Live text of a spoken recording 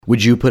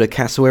Would you put a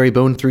cassowary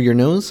bone through your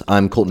nose?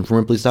 I'm Colton from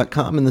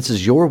Ripley's.com, and this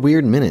is your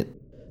Weird Minute.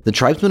 The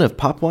tribesmen of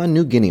Papua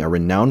New Guinea are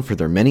renowned for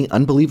their many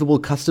unbelievable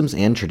customs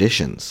and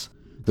traditions.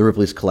 The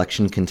Ripley's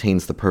collection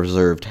contains the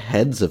preserved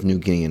heads of New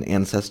Guinean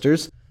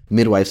ancestors,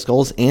 midwife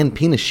skulls, and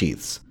penis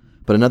sheaths.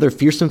 But another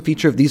fearsome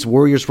feature of these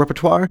warriors'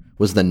 repertoire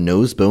was the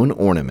nose bone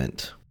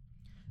ornament.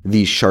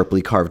 These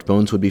sharply carved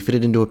bones would be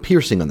fitted into a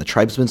piercing on the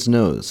tribesmen's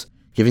nose,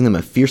 giving them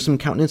a fearsome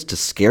countenance to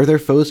scare their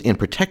foes and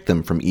protect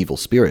them from evil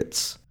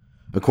spirits.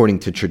 According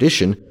to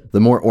tradition, the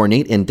more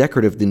ornate and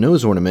decorative the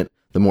nose ornament,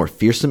 the more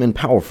fearsome and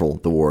powerful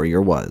the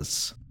warrior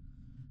was.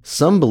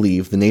 Some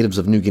believe the natives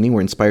of New Guinea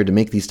were inspired to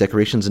make these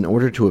decorations in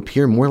order to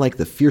appear more like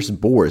the fierce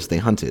boars they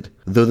hunted,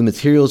 though the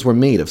materials were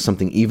made of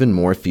something even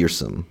more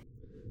fearsome.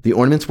 The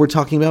ornaments we're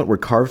talking about were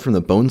carved from the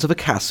bones of a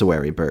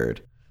cassowary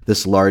bird.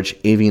 This large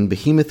avian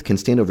behemoth can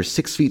stand over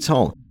 6 feet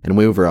tall and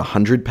weigh over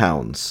 100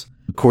 pounds.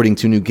 According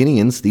to New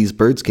Guineans, these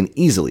birds can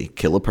easily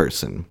kill a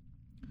person.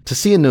 To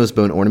see a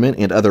nosebone ornament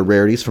and other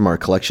rarities from our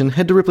collection,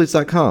 head to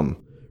Ripley's.com.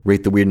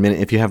 Rate the Weird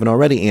Minute if you haven't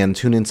already, and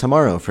tune in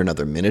tomorrow for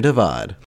another Minute of Odd.